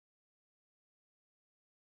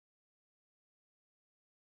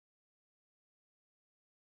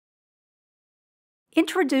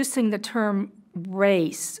introducing the term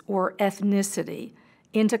race or ethnicity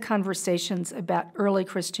into conversations about early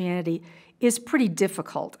Christianity is pretty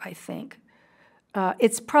difficult, I think.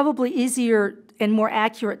 It's probably easier and more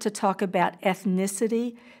accurate to talk about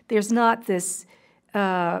ethnicity. There's not this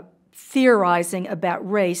theorizing about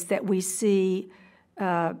race that we see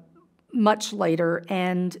much later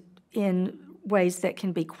and in ways that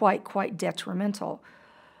can be quite detrimental.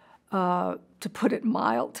 To put it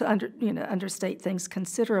mild, to understate things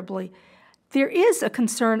considerably. There is a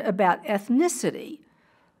concern about ethnicity,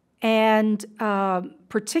 and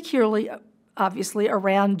particularly, obviously,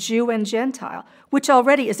 around Jew and Gentile, which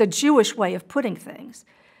already is a Jewish way of putting things.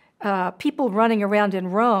 People running around in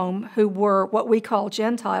Rome who were what we call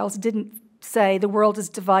Gentiles didn't say the world is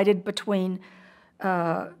divided between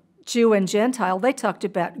Jew and Gentile. They talked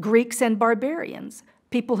about Greeks and barbarians,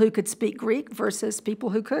 people who could speak Greek versus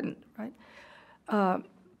people who couldn't, right?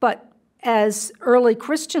 But as early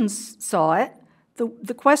Christians saw it,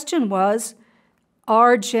 the question was,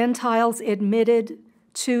 are Gentiles admitted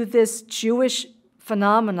to this Jewish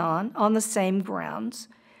phenomenon on the same grounds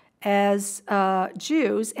as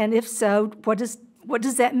Jews? And if so, what does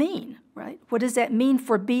that mean, right? What does that mean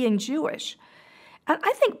for being Jewish? And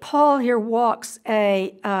I think Paul here walks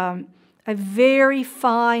a very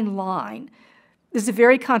fine line. This is a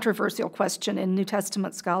very controversial question in New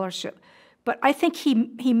Testament scholarship, but I think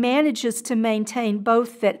he manages to maintain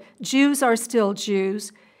both that Jews are still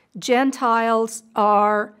Jews, Gentiles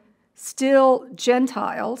are still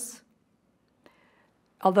Gentiles,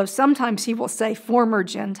 although sometimes he will say former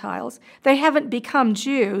Gentiles. They haven't become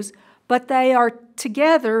Jews, but they are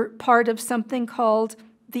together part of something called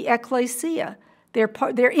the ecclesia. They're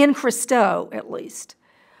in Christo, at least.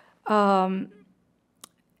 And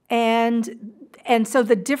so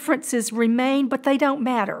the differences remain, but they don't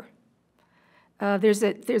matter. There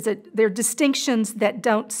are distinctions that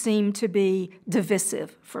don't seem to be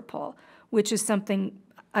divisive for Paul, which is something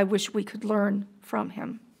I wish we could learn from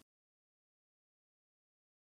him.